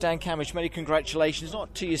Dan Cammish, many congratulations,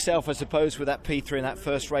 not to yourself I suppose with that P3 in that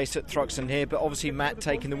first race at Thruxton here, but obviously Matt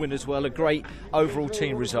taking the win as well, a great overall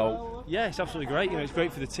team result. Yeah, it's absolutely great. It's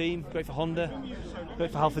great for the team, great for Honda, great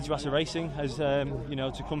for Halfords Yuasa Racing, as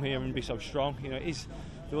to come here and be so strong.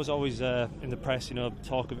 There was always in the press,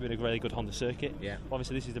 talk of it being a really good Honda circuit. Yeah.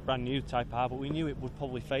 Obviously, this is the brand new Type R, but we knew it would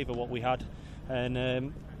probably favour what we had, and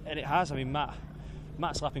it has.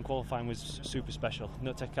 Matt's lap in qualifying was super special.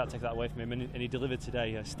 Can't take that away from him, and he delivered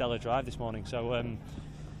today a stellar drive this morning. So,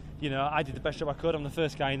 I did the best job I could. I'm the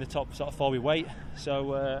first guy in the top sort of 4 we wait,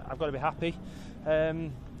 so I've got to be happy.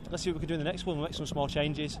 Let's see what we can do in the next one. We'll make some small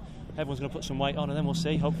changes. Everyone's going to put some weight on, and then we'll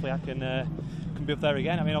see. Hopefully, I can be up there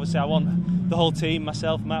again. Obviously, I want the whole team,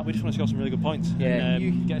 myself, Matt. We just want to score some really good points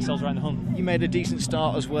and get ourselves right in the hunt. You made a decent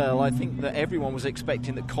start as well. I think that everyone was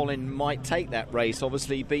expecting that Colin might take that race.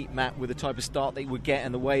 Obviously, he beat Matt with the type of start that he would get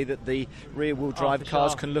and the way that the rear-wheel drive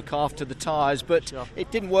cars can look after the tyres. But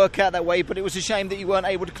it didn't work out that way. But it was a shame that you weren't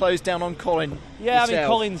able to close down on Colin. Yeah,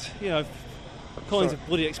 yourself. Colin's a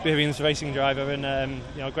bloody experienced racing driver and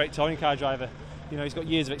a great touring car driver. He's got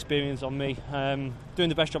years of experience on me, doing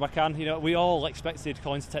the best job I can. We all expected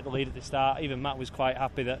Colin to take the lead at the start. Even Matt was quite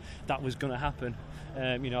happy that was going to happen.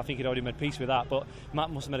 I think he'd already made peace with that. But Matt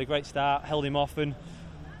must have made a great start, held him off, and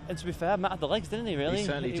to be fair, Matt had the legs, didn't he? Really, he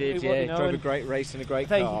certainly did. Drove a great race in a great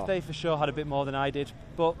car. They for sure had a bit more than I did,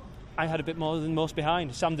 but I had a bit more than most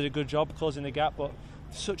behind. Sam did a good job closing the gap, but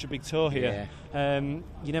such a big tour here.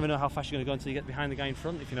 You never know how fast you're going to go until you get behind the guy in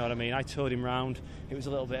front, if you know what I mean. I toured him round. It was a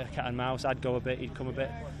little bit of cat and mouse. I'd go a bit, he'd come a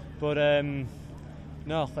bit. But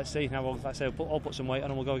no, let's see. Now, I'll put some weight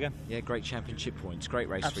on and we'll go again. Yeah, great championship points. Great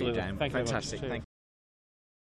race Absolutely. for you, Dan. Thank you Fantastic. Very much.